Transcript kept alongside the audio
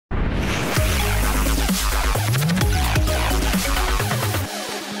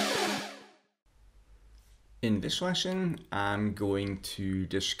In this lesson, I'm going to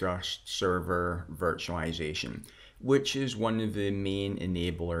discuss server virtualization, which is one of the main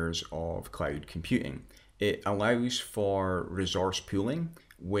enablers of cloud computing. It allows for resource pooling,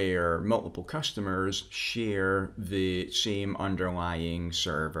 where multiple customers share the same underlying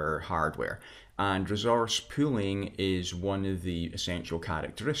server hardware. And resource pooling is one of the essential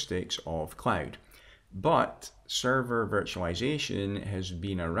characteristics of cloud. But server virtualization has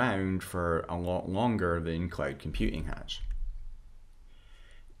been around for a lot longer than cloud computing has.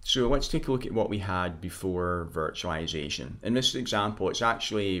 So let's take a look at what we had before virtualization. In this example, it's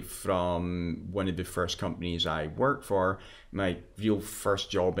actually from one of the first companies I worked for, my real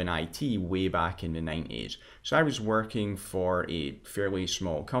first job in IT way back in the 90s. So I was working for a fairly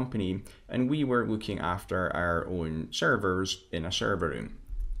small company, and we were looking after our own servers in a server room.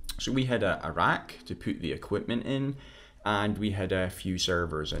 So we had a rack to put the equipment in, and we had a few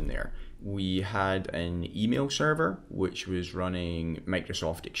servers in there. We had an email server, which was running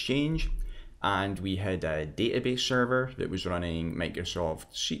Microsoft Exchange, and we had a database server that was running Microsoft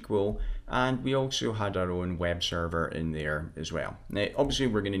SQL, and we also had our own web server in there as well. Now, obviously,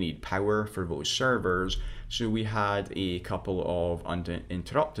 we're going to need power for those servers, so we had a couple of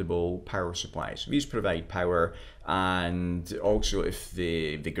uninterruptible power supplies. These provide power, and also if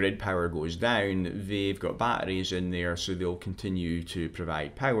the grid power goes down, they've got batteries in there, so they'll continue to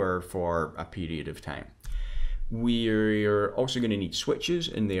provide power for a period of time. We're also going to need switches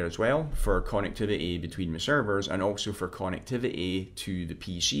in there as well for connectivity between the servers, and also for connectivity to the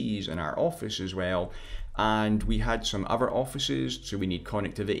PCs in our office as well. And we had some other offices, so we need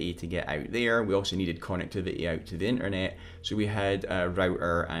connectivity to get out there. We also needed connectivity out to the internet, so we had a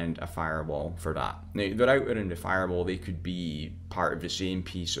router and a firewall for that. Now, the router and the firewall, they could be part of the same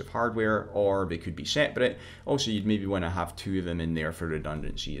piece of hardware, or they could be separate. Also, you'd maybe want to have two of them in there for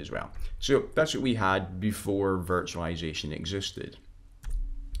redundancy as well. So that's what we had before virtualization existed.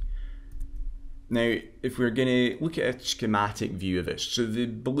 Now, if we're going to look at a schematic view of this, so the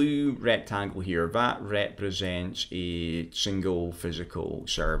blue rectangle here, that represents a single physical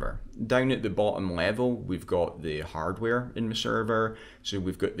server. Down at the bottom level, we've got the hardware in the server. So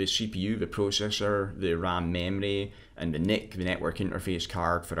we've got the CPU, the processor, the RAM memory, and the NIC, the network interface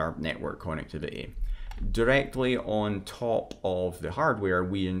card for our network connectivity. Directly on top of the hardware,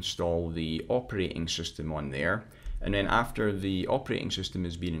 we install the operating system on there. And then after the operating system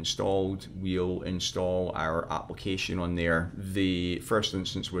has been installed, we'll install our application on there. The first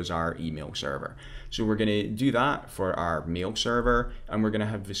instance was our email server. So we're going to do that for our mail server, and we're going to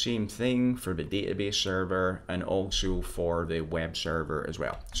have the same thing for the database server and also for the web server as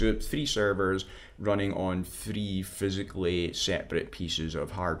well. So 3 servers running on 3 physically separate pieces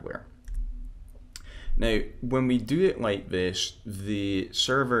of hardware. Now, when we do it like this, the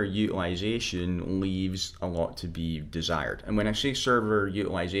server utilization leaves a lot to be desired. And when I say server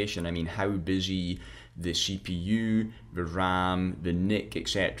utilization, I mean how busy the CPU, the RAM, the NIC,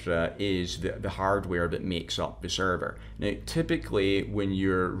 etc. is the hardware that makes up the server. Now, typically, when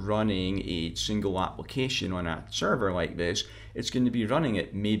you're running a single application on a server like this, it's going to be running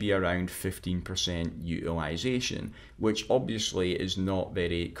at maybe around 15% utilization, which obviously is not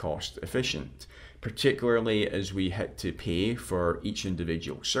very cost efficient, particularly as we had to pay for each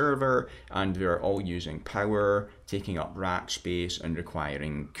individual server, and they're all using power, taking up rack space, and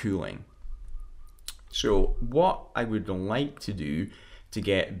requiring cooling. So what I would like to do to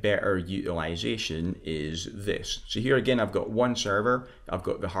get better utilization is this. So here again, I've got one server. I've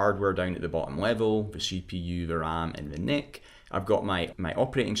got the hardware down at the bottom level, the CPU, the RAM, and the NIC. I've got my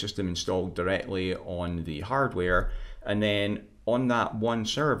operating system installed directly on the hardware, and then on that one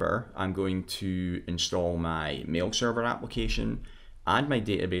server, I'm going to install my mail server application and my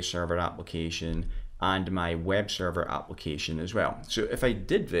database server application and my web server application as well. So if I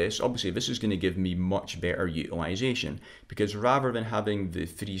did this, obviously this is going to give me much better utilization, because rather than having the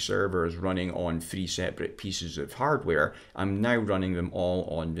 3 servers running on 3 separate pieces of hardware, I'm now running them all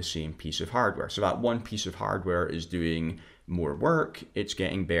on the same piece of hardware. So that one piece of hardware is doing more work, it's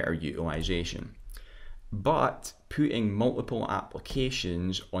getting better utilization. But putting multiple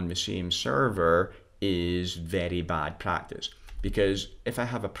applications on the same server is very bad practice, because if I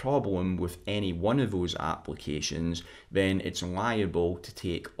have a problem with any one of those applications, then it's liable to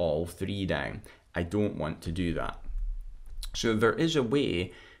take all 3 down. I don't want to do that. So there is a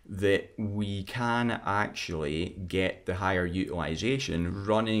way that we can actually get the higher utilization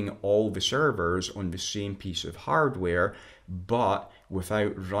running all the servers on the same piece of hardware, but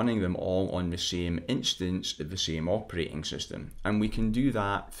without running them all on the same instance of the same operating system. And we can do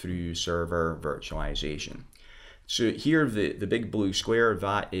that through server virtualization. So here, the big blue square,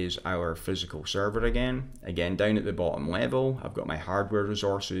 that is our physical server again. Again, down at the bottom level, I've got my hardware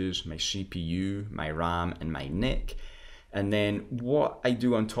resources, my CPU, my RAM, and my NIC. And then what I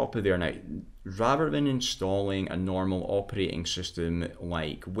do on top of there now, rather than installing a normal operating system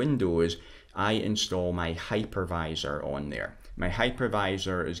like Windows, I install my hypervisor on there. My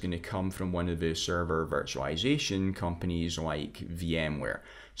hypervisor is going to come from one of the server virtualization companies like VMware.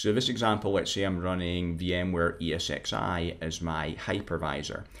 So this example, let's say I'm running VMware ESXi as my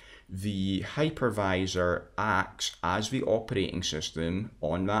hypervisor. The hypervisor acts as the operating system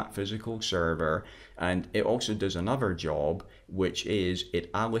on that physical server, and it also does another job, which is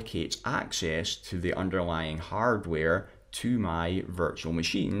it allocates access to the underlying hardware to my virtual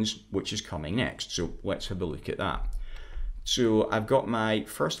machines, which is coming next. So let's have a look at that. So I've got my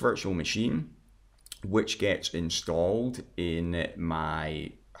first virtual machine, which gets installed in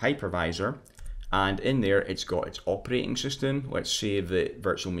my hypervisor, and in there it's got its operating system. Let's say that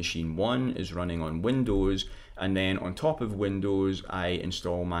virtual machine 1 is running on Windows, and then on top of Windows I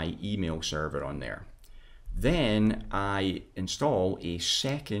install my email server on there. Then I install a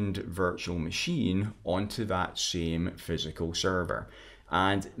second virtual machine onto that same physical server.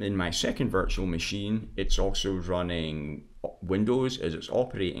 And in my second virtual machine, it's also running Windows as its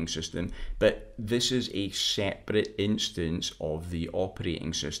operating system, but this is a separate instance of the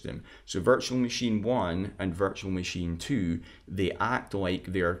operating system. So virtual machine 1 and virtual machine 2, they act like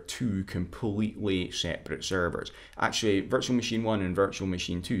they're two completely separate servers. Actually, virtual machine 1 and virtual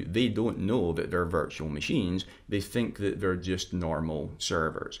machine 2, they don't know that they're virtual machines. They think that they're just normal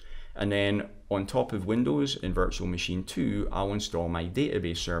servers. And then on top of Windows in virtual machine 2, I'll install my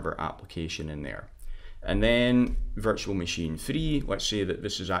database server application in there. And then virtual machine 3, let's say that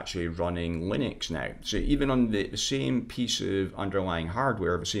this is actually running Linux now. So even on the same piece of underlying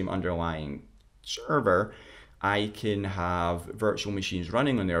hardware, the same underlying server, I can have virtual machines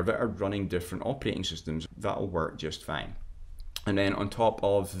running on there that are running different operating systems. That'll work just fine. And then on top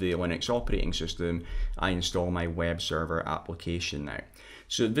of the Linux operating system, I install my web server application now.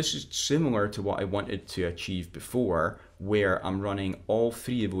 So this is similar to what I wanted to achieve before, where I'm running all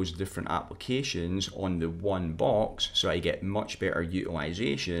three of those different applications on the one box, so I get much better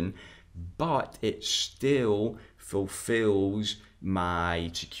utilization, but it still fulfills my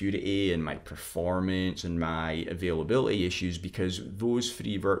security and my performance and my availability issues, because those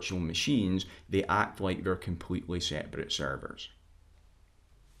three virtual machines, they act like they're completely separate servers.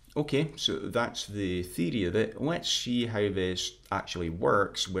 Okay, so that's the theory of it. Let's see how this actually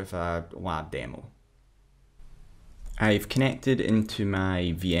works with a lab demo. I've connected into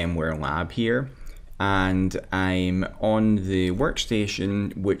my VMware lab here, and I'm on the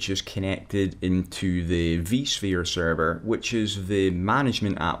workstation which is connected into the vSphere server, which is the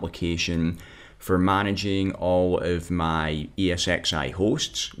management application for managing all of my ESXi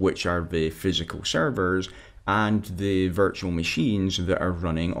hosts, which are the physical servers, and the virtual machines that are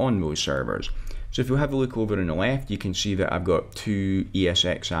running on those servers. So if you have a look over on the left, you can see that I've got two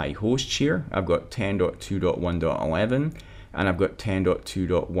ESXi hosts here. I've got 10.2.1.11 and I've got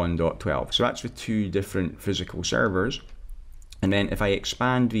 10.2.1.12. So that's the two different physical servers. And then if I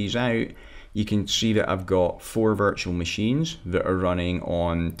expand these out, you can see that I've got 4 virtual machines that are running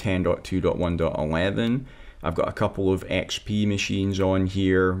on 10.2.1.11. I've got a couple of XP machines on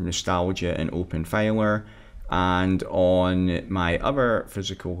here, Nostalgia and OpenFiler. And on my other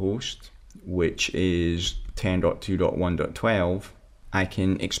physical host, which is 10.2.1.12, I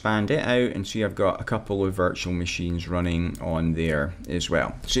can expand it out and see I've got a couple of virtual machines running on there as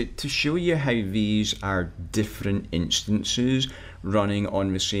well. So to show you how these are different instances running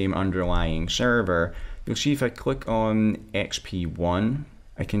on the same underlying server, you'll see if I click on XP1,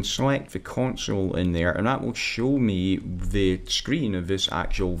 I can select the console in there, and that will show me the screen of this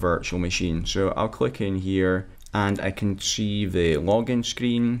actual virtual machine. So I'll click in here and I can see the login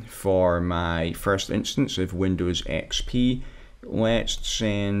screen for my first instance of Windows XP. Let's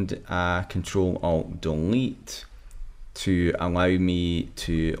send a Control-Alt-Delete to allow me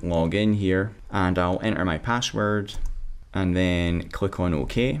to log in here, and I'll enter my password and then click on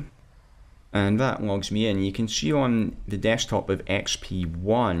OK. And that logs me in. You can see on the desktop of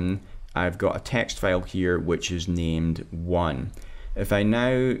XP1, I've got a text file here which is named 1. If I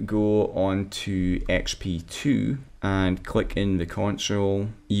now go on to XP2 and click in the console,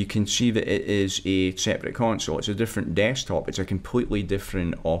 you can see that it is a separate console. It's a different desktop. It's a completely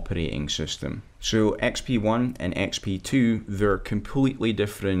different operating system. So XP1 and XP2, they're completely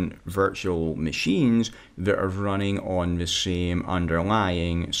different virtual machines that are running on the same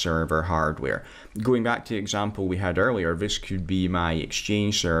underlying server hardware. Going back to the example we had earlier, this could be my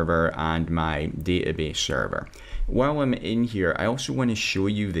Exchange server and my database server. While I'm in here, I also want to show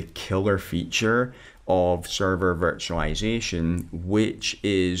you the killer feature of server virtualization, which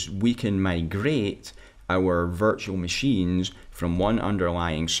is we can migrate our virtual machines from one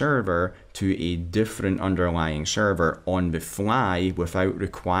underlying server to a different underlying server on the fly without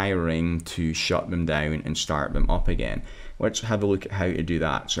requiring to shut them down and start them up again. Let's have a look at how to do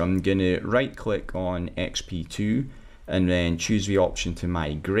that. So I'm going to right click on XP2 and then choose the option to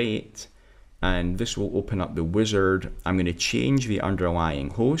migrate, and this will open up the wizard. I'm going to change the underlying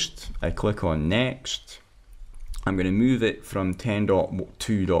host. I click on next. I'm going to move it from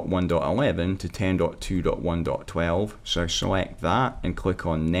 10.2.1.11 to 10.2.1.12. So I select that and click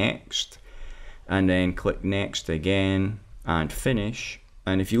on next, and then click next again and finish.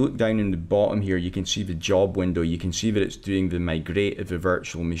 And if you look down in the bottom here, you can see the job window. You can see that it's doing the migrate of the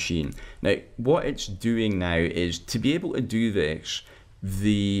virtual machine. Now, what it's doing now is, to be able to do this,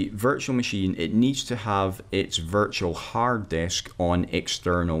 the virtual machine, it needs to have its virtual hard disk on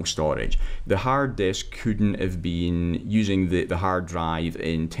external storage. The hard disk couldn't have been using the hard drive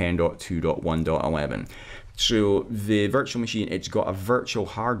in 10.2.1.11. So the virtual machine, it's got a virtual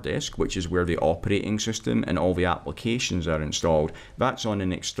hard disk, which is where the operating system and all the applications are installed. That's on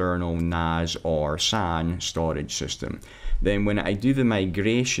an external NAS or SAN storage system. Then when I do the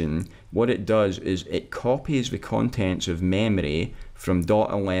migration, what it does is it copies the contents of memory from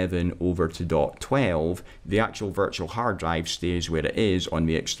 .11 over to .12. The actual virtual hard drive stays where it is on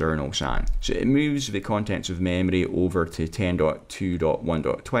the external SAN. So it moves the contents of memory over to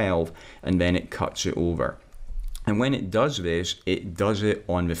 10.2.1.12, and then it cuts it over. And when it does this, it does it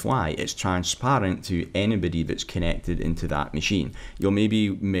on the fly. It's transparent to anybody that's connected into that machine. You'll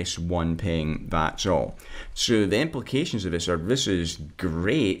maybe miss one ping, that's all. So the implications of this are, this is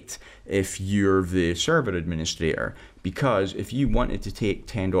great if you're the server administrator, because if you wanted to take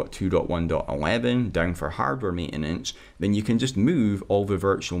 10.2.1.11 down for hardware maintenance, then you can just move all the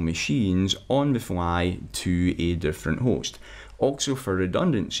virtual machines on the fly to a different host. Also, for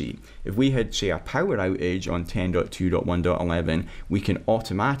redundancy, if we had, say, a power outage on 10.2.1.11, we can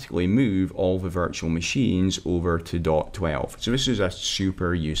automatically move all the virtual machines over to .12. So this is a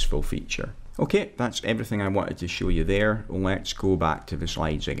super useful feature. Okay, that's everything I wanted to show you there. Let's go back to the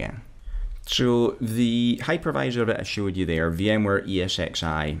slides again. So the hypervisor that I showed you there, VMware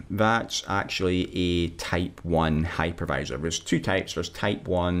ESXi, that's actually a type 1 hypervisor. There's two types, there's type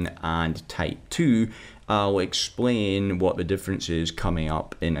 1 and type 2. I'll explain what the difference is coming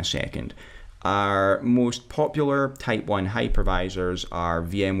up in a second. Our most popular type 1 hypervisors are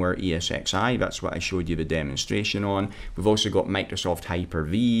VMware ESXi, that's what I showed you the demonstration on. We've also got Microsoft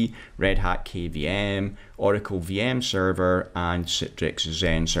Hyper-V, Red Hat KVM, Oracle VM Server, and Citrix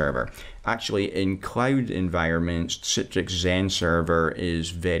Xen Server. Actually, in cloud environments, Citrix Xen Server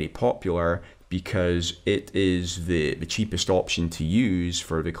is very popular because it is the cheapest option to use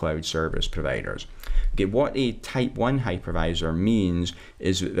for the cloud service providers. Okay, what a type 1 hypervisor means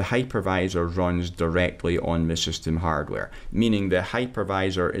is that the hypervisor runs directly on the system hardware, meaning the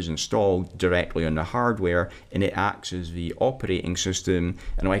hypervisor is installed directly on the hardware and it acts as the operating system.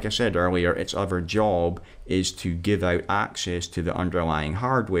 And like I said earlier, its other job is to give out access to the underlying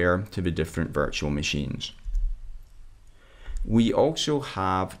hardware to the different virtual machines. We also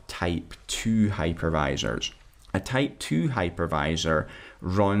have type 2 hypervisors. A type 2 hypervisor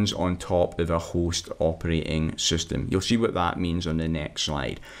runs on top of a host operating system. You'll see what that means on the next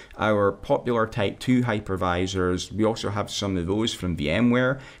slide. Our popular type 2 hypervisors, we also have some of those from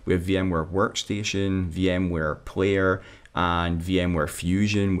VMware. We have VMware Workstation, VMware Player, and VMware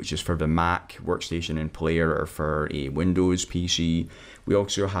Fusion, which is for the Mac workstation and player, or for a Windows PC. We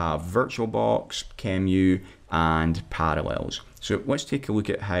also have VirtualBox, QEMU, and Parallels. So let's take a look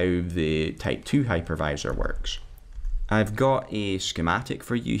at how the type 2 hypervisor works. I've got a schematic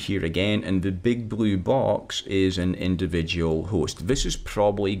for you here again, and the big blue box is an individual host. This is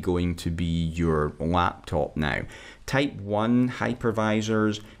probably going to be your laptop now. Type 1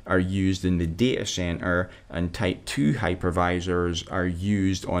 hypervisors are used in the data center, and type 2 hypervisors are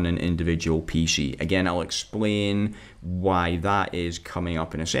used on an individual PC. Again, I'll explain why that is coming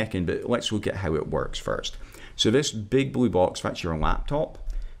up in a second, but let's look at how it works first. So this big blue box, that's your laptop.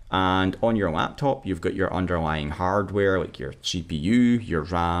 And on your laptop, you've got your underlying hardware, like your CPU, your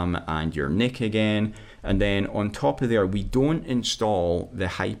RAM, and your NIC again. And then on top of there, we don't install the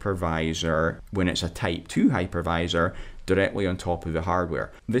hypervisor when it's a type 2 hypervisor directly on top of the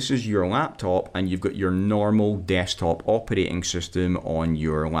hardware. This is your laptop, and you've got your normal desktop operating system on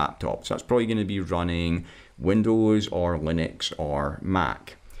your laptop. So that's probably going to be running Windows or Linux or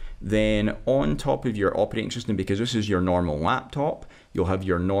Mac. Then on top of your operating system, because this is your normal laptop, you'll have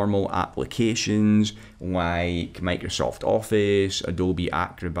your normal applications like Microsoft Office, Adobe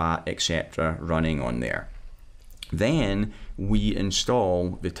Acrobat, etc. running on there. Then we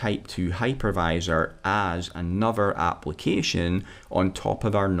install the Type 2 hypervisor as another application on top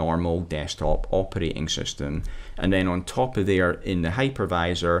of our normal desktop operating system. And then on top of there, in the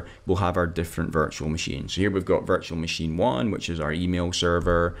hypervisor, we'll have our different virtual machines. So here we've got virtual machine 1, which is our email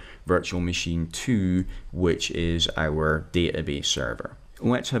server, virtual machine 2, which is our database server.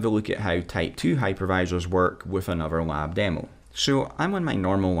 Let's have a look at how Type 2 hypervisors work with another lab demo. So I'm on my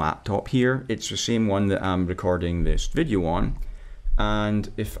normal laptop here. It's the same one that I'm recording this video on.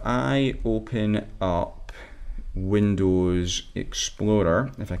 And if I open up Windows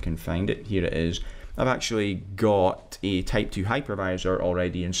Explorer, if I can find it, here it is. I've actually got a Type 2 hypervisor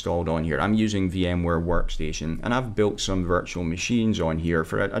already installed on here. I'm using VMware Workstation, and I've built some virtual machines on here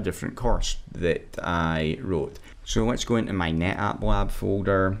for a different course that I wrote. So let's go into my NetApp lab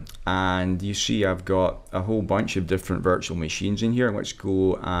folder, and you see I've got a whole bunch of different virtual machines in here. Let's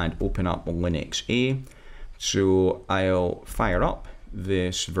go and open up Linux A. So I'll fire up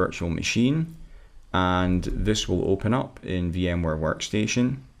this virtual machine, and this will open up in VMware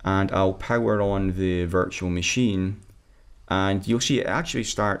Workstation. And I'll power on the virtual machine, and you'll see it actually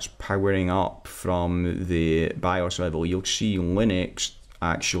starts powering up from the BIOS level. You'll see Linux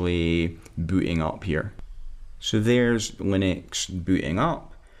actually booting up here. So there's Linux booting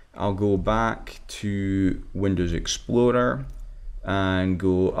up. I'll go back to Windows Explorer and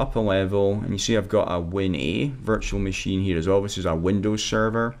go up a level, and you see I've got a Win A virtual machine here as well. This is a Windows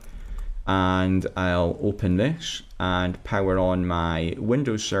server. And I'll open this and power on my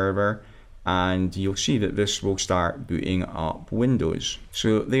Windows server, and you'll see that this will start booting up Windows.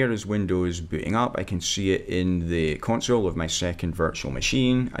 So there is Windows booting up. I can see it in the console of my second virtual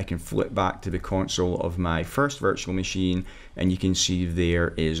machine. I can flip back to the console of my first virtual machine, and you can see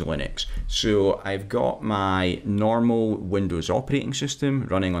there is Linux. So I've got my normal Windows operating system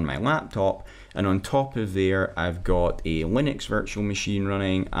running on my laptop, and on top of there I've got a Linux virtual machine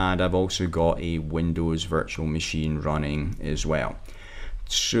running, and I've also got a Windows virtual machine running as well.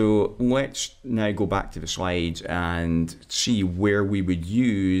 So let's now go back to the slides and see where we would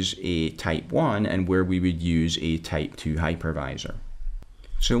use a Type 1 and where we would use a Type 2 hypervisor.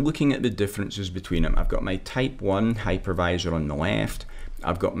 So looking at the differences between them, I've got my Type 1 hypervisor on the left,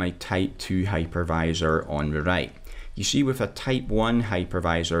 I've got my Type 2 hypervisor on the right. You see, with a Type 1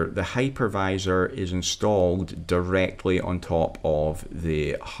 hypervisor, the hypervisor is installed directly on top of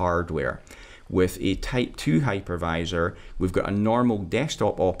the hardware. With a Type 2 hypervisor, we've got a normal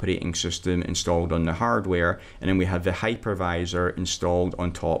desktop operating system installed on the hardware, and then we have the hypervisor installed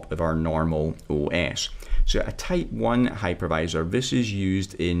on top of our normal OS. So a Type 1 hypervisor, this is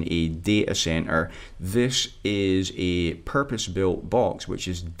used in a data center. This is a purpose-built box which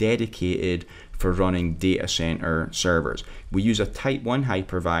is dedicated for running data center servers. We use a Type 1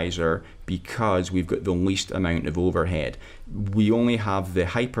 hypervisor because we've got the least amount of overhead. We only have the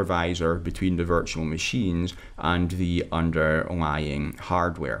hypervisor between the virtual machines and the underlying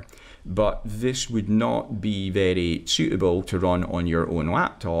hardware. But this would not be very suitable to run on your own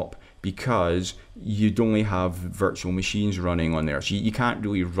laptop because you'd only have virtual machines running on there. So you can't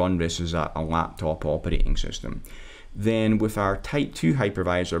really run this as a laptop operating system. Then with our Type 2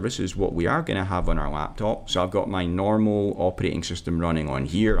 hypervisor, this is what we are going to have on our laptop. So I've got my normal operating system running on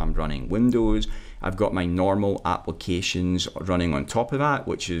here. I'm running Windows. I've got my normal applications running on top of that,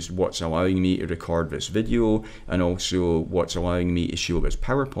 which is what's allowing me to record this video and also what's allowing me to show this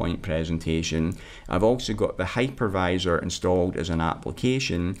PowerPoint presentation. I've also got the hypervisor installed as an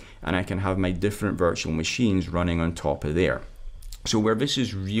application, and I can have my different virtual machines running on top of there. So where this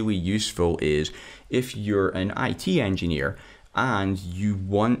is really useful is if you're an IT engineer and you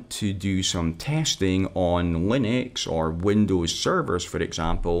want to do some testing on Linux or Windows servers, for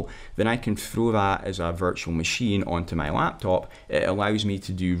example, then I can throw that as a virtual machine onto my laptop. It allows me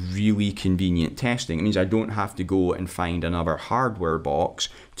to do really convenient testing. It means I don't have to go and find another hardware box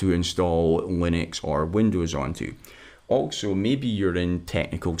to install Linux or Windows onto. Also, maybe you're in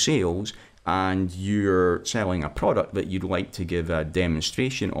technical sales and you're selling a product that you'd like to give a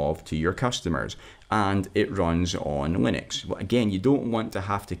demonstration of to your customers, and it runs on Linux. Well, again, you don't want to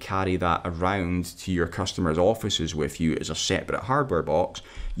have to carry that around to your customers' offices with you as a separate hardware box.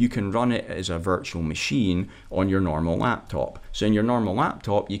 You can run it as a virtual machine on your normal laptop. So in your normal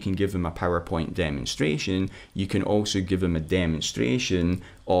laptop, you can give them a PowerPoint demonstration. You can also give them a demonstration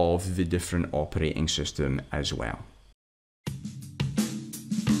of the different operating system as well.